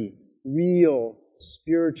earthy, real,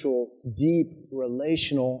 spiritual, deep,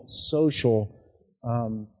 relational, social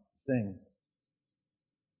thing.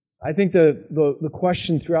 I think the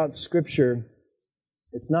question throughout Scripture,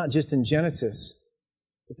 it's not just in Genesis,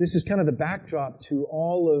 but this is kind of the backdrop to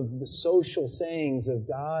all of the social sayings of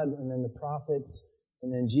God and then the prophets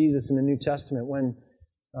and then Jesus in the New Testament. When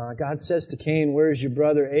God says to Cain, where's your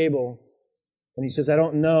brother Abel? And he says, I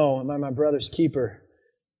don't know. Am I my brother's keeper?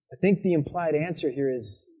 I think the implied answer here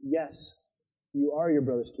is, yes, you are your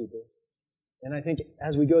brother's keeper. And I think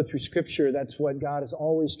as we go through Scripture, that's what God is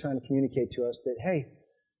always trying to communicate to us, that, hey,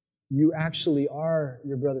 you actually are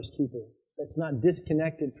your brother's keeper. That's not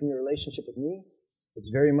disconnected from your relationship with me. It's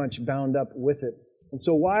very much bound up with it. And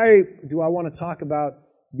so why do I want to talk about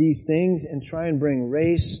these things and try and bring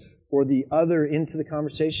race or the other into the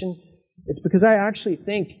conversation? It's because I actually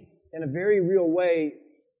think, in a very real way,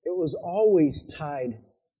 it was always tied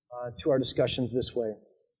to our discussions this way.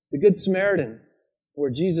 The Good Samaritan,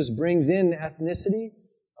 where Jesus brings in ethnicity,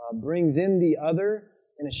 brings in the other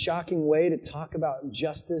in a shocking way to talk about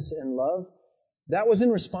justice and love, that was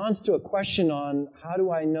in response to a question on, how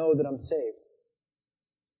do I know that I'm saved?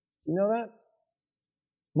 Do you know that?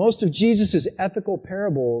 Most of Jesus' ethical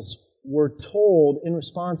parables were told in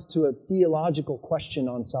response to a theological question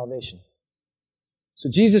on salvation. So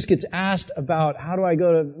Jesus gets asked about, how do I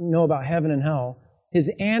go to know about heaven and hell?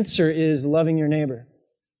 His answer is loving your neighbor.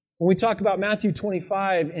 When we talk about Matthew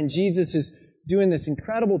 25, and Jesus is doing this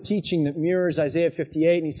incredible teaching that mirrors Isaiah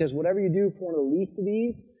 58, and he says, whatever you do for one of the least of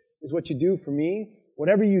these is what you do for me.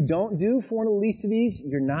 Whatever you don't do for one of the least of these,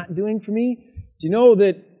 you're not doing for me. Do you know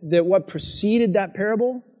that what preceded that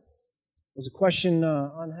parable was a question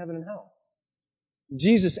on heaven and hell?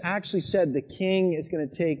 Jesus actually said the king is going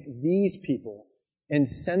to take these people and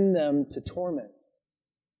send them to torment.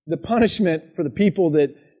 The punishment for the people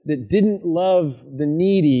that didn't love the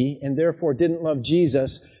needy and therefore didn't love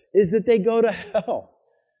Jesus is that they go to hell.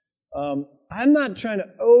 I'm not trying to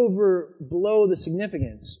overblow the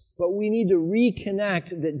significance, but we need to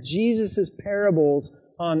reconnect that Jesus' parables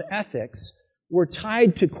on ethics were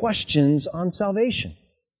tied to questions on salvation.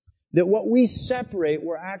 That what we separate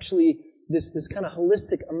were actually this kind of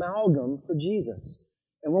holistic amalgam for Jesus.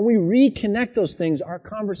 And when we reconnect those things, our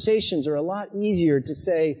conversations are a lot easier to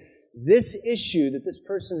say, this issue that this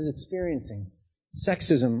person is experiencing,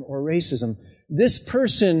 sexism or racism, this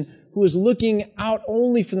person who is looking out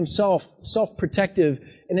only for themselves, self-protective,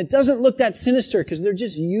 and it doesn't look that sinister because they're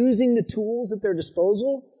just using the tools at their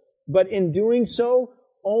disposal, but in doing so,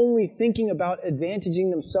 only thinking about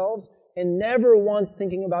advantaging themselves and never once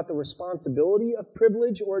thinking about the responsibility of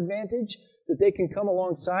privilege or advantage that they can come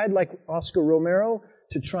alongside, like Oscar Romero,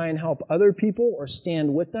 to try and help other people or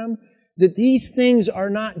stand with them. That these things are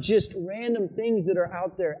not just random things that are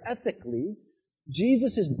out there ethically.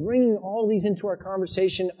 Jesus is bringing all these into our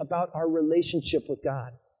conversation about our relationship with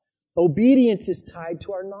God. Obedience is tied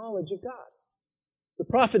to our knowledge of God. The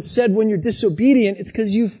prophet said when you're disobedient, it's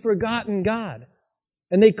because you've forgotten God.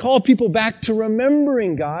 And they call people back to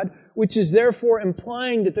remembering God, which is therefore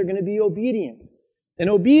implying that they're going to be obedient. And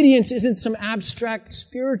obedience isn't some abstract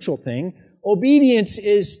spiritual thing. Obedience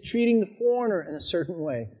is treating the foreigner in a certain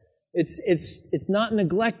way. It's not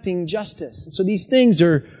neglecting justice. So these things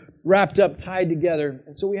are wrapped up, tied together.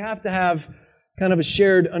 And so we have to have kind of a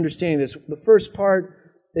shared understanding of this. The first part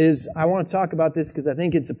is, I want to talk about this because I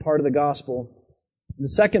think it's a part of the gospel. The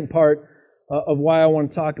second part of why I want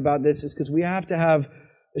to talk about this is because we have to have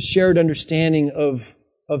a shared understanding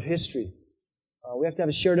of history. We have to have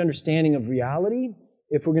a shared understanding of reality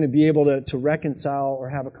if we're going to be able to reconcile or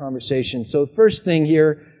have a conversation. So the first thing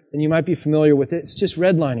here, and you might be familiar with it, it's just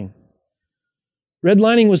redlining.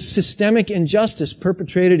 Redlining was systemic injustice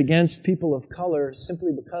perpetrated against people of color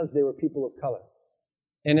simply because they were people of color.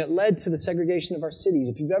 And it led to the segregation of our cities.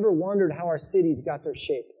 If you've ever wondered how our cities got their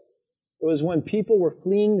shape, it was when people were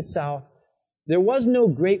fleeing the South. There was no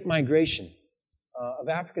great migration of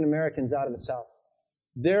African Americans out of the South.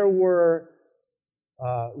 There were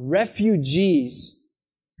refugees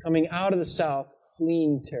coming out of the South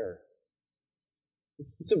fleeing terror.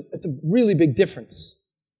 It's a really big difference.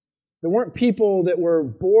 There weren't people that were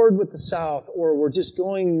bored with the South or were just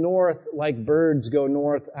going north like birds go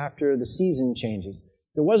north after the season changes.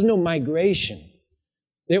 There was no migration.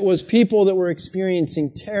 It was people that were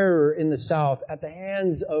experiencing terror in the South at the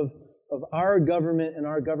hands of our government and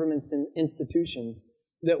our government's institutions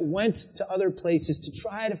that went to other places to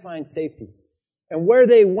try to find safety. And where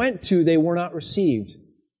they went to, they were not received.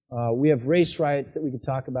 We have race riots that we could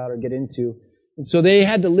talk about or get into. And so they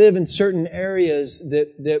had to live in certain areas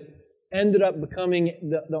that ended up becoming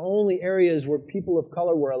the only areas where people of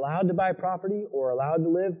color were allowed to buy property or allowed to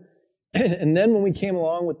live. And then when we came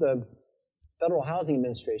along with the Federal Housing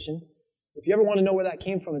Administration, if you ever want to know where that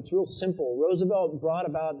came from, it's real simple. Roosevelt brought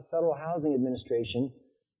about the Federal Housing Administration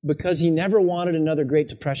because he never wanted another Great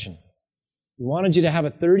Depression. He wanted you to have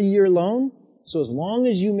a 30-year loan, so as long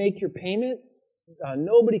as you make your payment,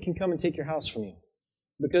 nobody can come and take your house from you.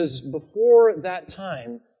 Because before that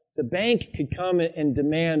time, the bank could come and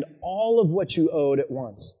demand all of what you owed at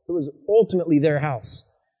once. It was ultimately their house.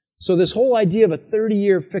 So this whole idea of a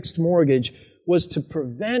 30-year fixed mortgage was to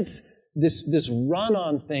prevent this run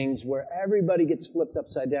on things where everybody gets flipped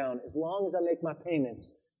upside down. As long as I make my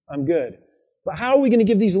payments, I'm good. But how are we going to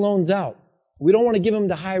give these loans out? We don't want to give them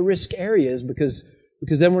to high-risk areas because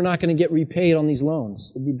then we're not going to get repaid on these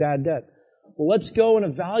loans. It'd be bad debt. Well, let's go and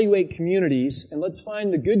evaluate communities, and let's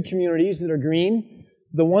find the good communities that are green,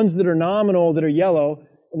 the ones that are nominal, that are yellow,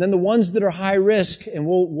 And then the ones that are high risk, and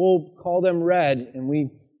we'll call them red, and we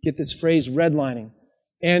get this phrase redlining.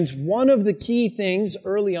 And one of the key things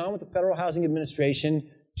early on with the Federal Housing Administration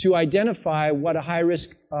to identify what a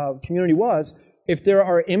high-risk community was, if there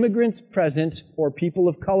are immigrants present or people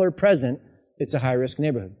of color present, it's a high-risk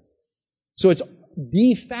neighborhood. So it's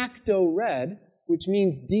de facto red, which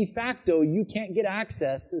means de facto you can't get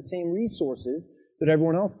access to the same resources that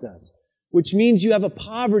everyone else does. Which means you have a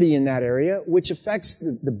poverty in that area, which affects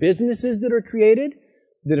the businesses that are created,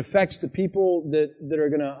 that affects the people that are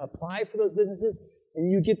going to apply for those businesses, and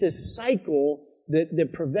you get this cycle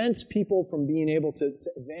that prevents people from being able to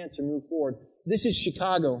advance or move forward. This is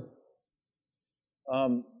Chicago.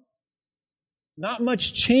 Not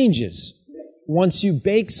much changes once you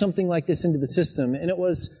bake something like this into the system, and it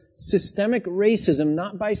was systemic racism,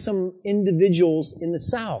 not by some individuals in the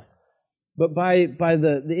South, but by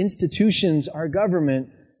the institutions, our government,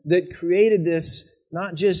 that created this,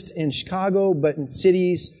 not just in Chicago, but in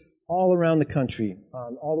cities all around the country,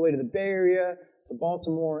 all the way to the Bay Area, to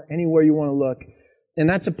Baltimore, anywhere you want to look. And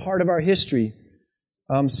that's a part of our history.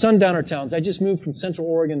 Sundowner towns. I just moved from Central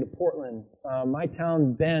Oregon to Portland. My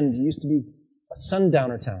town, Bend, used to be a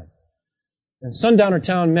sundowner town. And sundowner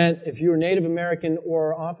town meant if you were Native American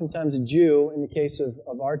or oftentimes a Jew, in the case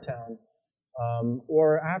of our town,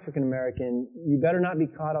 or African American, you better not be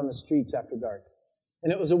caught on the streets after dark.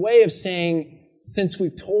 And it was a way of saying, since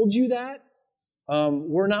we've told you that,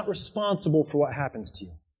 we're not responsible for what happens to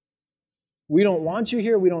you. We don't want you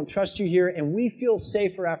here, we don't trust you here, and we feel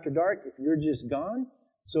safer after dark if you're just gone.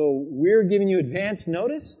 So we're giving you advance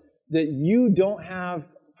notice that you don't have,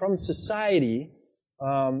 from society,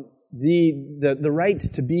 the right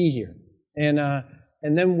to be here.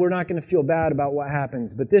 And then we're not going to feel bad about what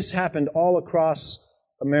happens. But this happened all across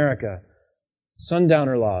America.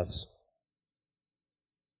 Sundowner laws.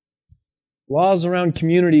 Laws around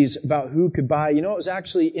communities about who could buy. You know, it was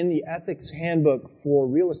actually in the ethics handbook for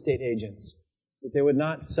real estate agents that they would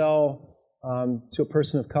not sell to a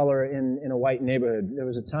person of color in a white neighborhood. There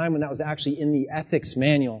was a time when that was actually in the ethics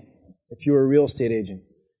manual if you were a real estate agent.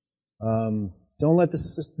 Don't let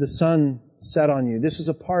the sun set on you. This is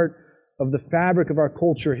a part of the fabric of our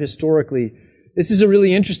culture historically. This is a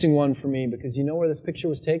really interesting one for me because you know where this picture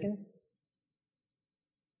was taken?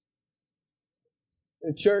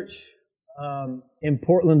 A church in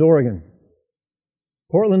Portland, Oregon.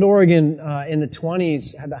 Portland, Oregon in the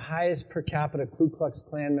 20s had the highest per capita Ku Klux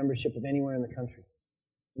Klan membership of anywhere in the country.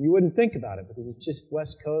 You wouldn't think about it because it's just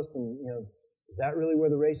West Coast and, you know, is that really where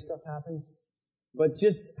the race stuff happens? But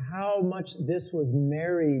just how much this was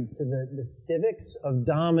married to the civics of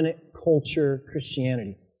dominant culture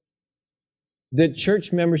Christianity. That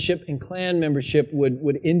church membership and Klan membership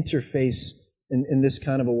would interface in this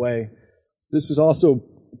kind of a way. This is also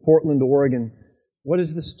Portland, Oregon. What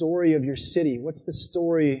is the story of your city? What's the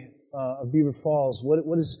story of Beaver Falls?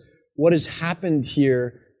 What has happened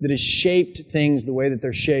here that has shaped things the way that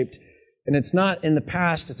they're shaped? And it's not in the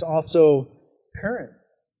past, it's also current,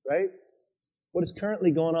 right? What is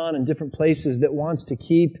currently going on in different places that wants to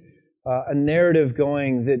keep a narrative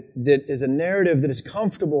going that is a narrative that is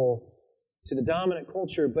comfortable to the dominant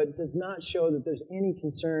culture, but does not show that there's any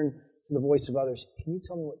concern for the voice of others. Can you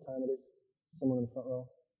tell me what time it is? Someone in the front row?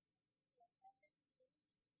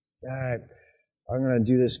 All right. I'm going to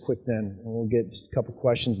do this quick then, and we'll get just a couple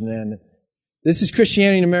questions and then. This is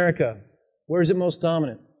Christianity in America. Where is it most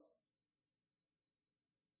dominant?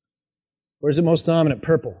 Where is it most dominant?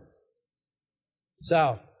 Purple.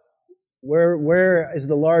 South. Where is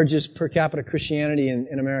the largest per capita Christianity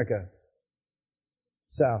in America?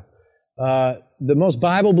 South. The most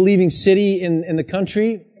Bible-believing city in the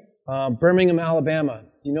country, Birmingham, Alabama.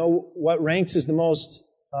 Do you know what ranks as the most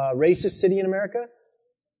racist city in America?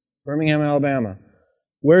 Birmingham, Alabama.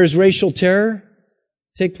 Where does racial terror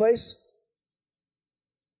take place?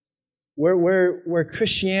 Where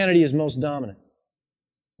Christianity is most dominant.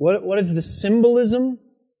 What is the symbolism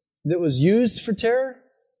that was used for terror?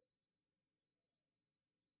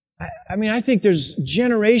 I mean, I think there's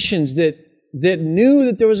generations that knew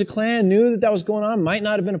that there was a Klan, knew that was going on, might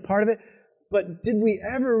not have been a part of it, but did we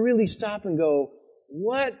ever really stop and go,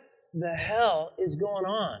 what the hell is going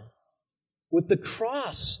on with the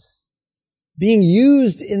cross being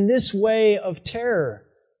used in this way of terror?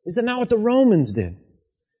 Is that not what the Romans did?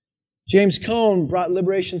 James Cone brought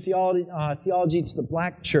liberation theology to the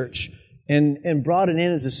black church and brought it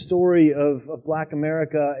in as a story of black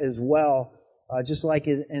America as well, just like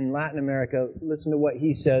in Latin America. Listen to what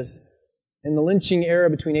he says. In the lynching era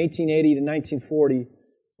between 1880 to 1940,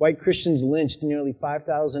 white Christians lynched nearly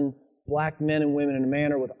 5,000 black men and women in a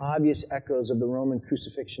manner with obvious echoes of the Roman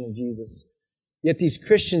crucifixion of Jesus. Yet these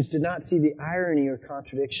Christians did not see the irony or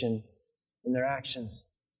contradiction in their actions.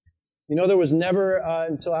 You know, there was never,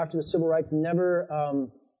 until after the civil rights, never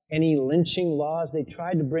any lynching laws. They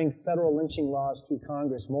tried to bring federal lynching laws through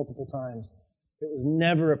Congress multiple times. It was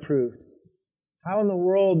never approved. How in the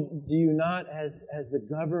world do you not, as the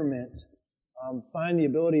government, find the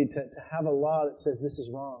ability to have a law that says this is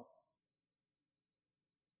wrong?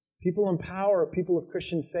 People in power, people of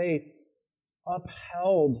Christian faith,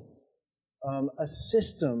 upheld a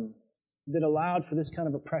system that allowed for this kind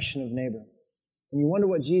of oppression of neighbor. And you wonder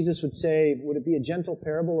what Jesus would say. Would it be a gentle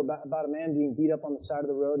parable about a man being beat up on the side of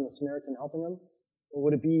the road and the Samaritan helping him? Or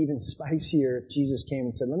would it be even spicier if Jesus came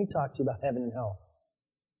and said, let me talk to you about heaven and hell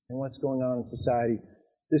and what's going on in society?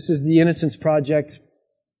 This is the Innocence Project.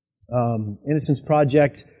 Innocence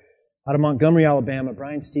Project out of Montgomery, Alabama.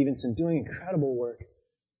 Brian Stevenson doing incredible work.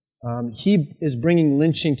 He is bringing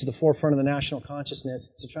lynching to the forefront of the national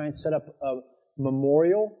consciousness to try and set up a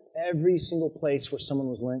memorial every single place where someone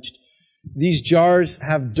was lynched. These jars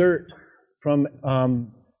have dirt from,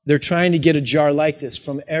 they're trying to get a jar like this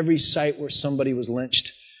from every site where somebody was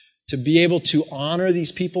lynched. To be able to honor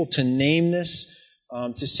these people, to name this,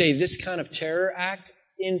 to say this kind of terror act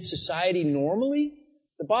in society normally.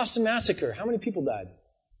 The Boston Massacre, how many people died?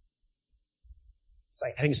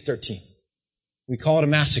 I think it's 13. We call it a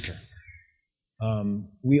massacre.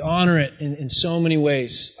 We honor it in so many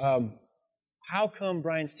ways. How come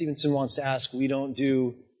Brian Stevenson wants to ask we don't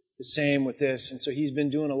do the same with this? And so he's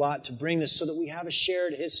been doing a lot to bring this so that we have a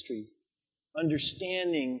shared history,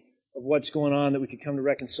 understanding of what's going on, that we could come to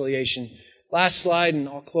reconciliation. Last slide, and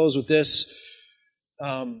I'll close with this.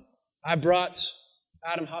 I brought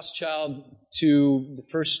Adam Hoschild to the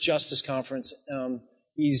First Justice Conference.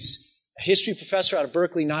 He's a history professor out of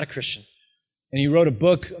Berkeley, not a Christian. And he wrote a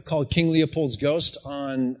book called King Leopold's Ghost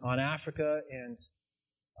on Africa and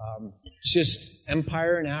just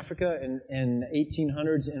empire in Africa in the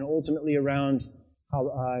 1800s, and ultimately around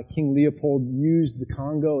how King Leopold used the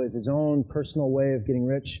Congo as his own personal way of getting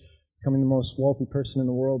rich, becoming the most wealthy person in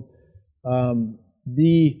the world.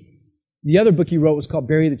 The other book he wrote was called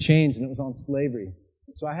Bury the Chains, and it was on slavery.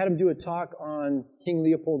 So I had him do a talk on King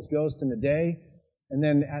Leopold's Ghost in the day, and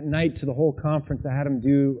then at night to the whole conference I had him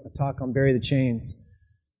do a talk on Bury the Chains.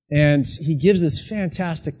 And he gives this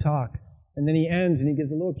fantastic talk, and then he ends and he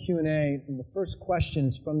gives a little Q&A, and the first question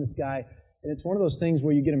is from this guy, and it's one of those things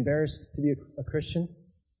where you get embarrassed to be a Christian,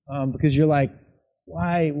 because you're like,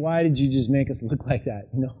 why did you just make us look like that,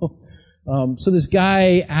 you know? So this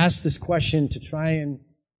guy asked this question to try and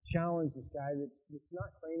challenge this guy that's not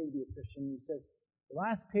claiming to be a Christian. He says, the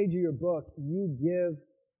last page of your book, you give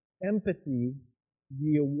empathy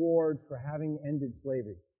the award for having ended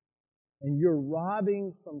slavery. And you're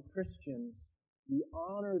robbing from Christians the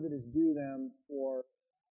honor that is due them for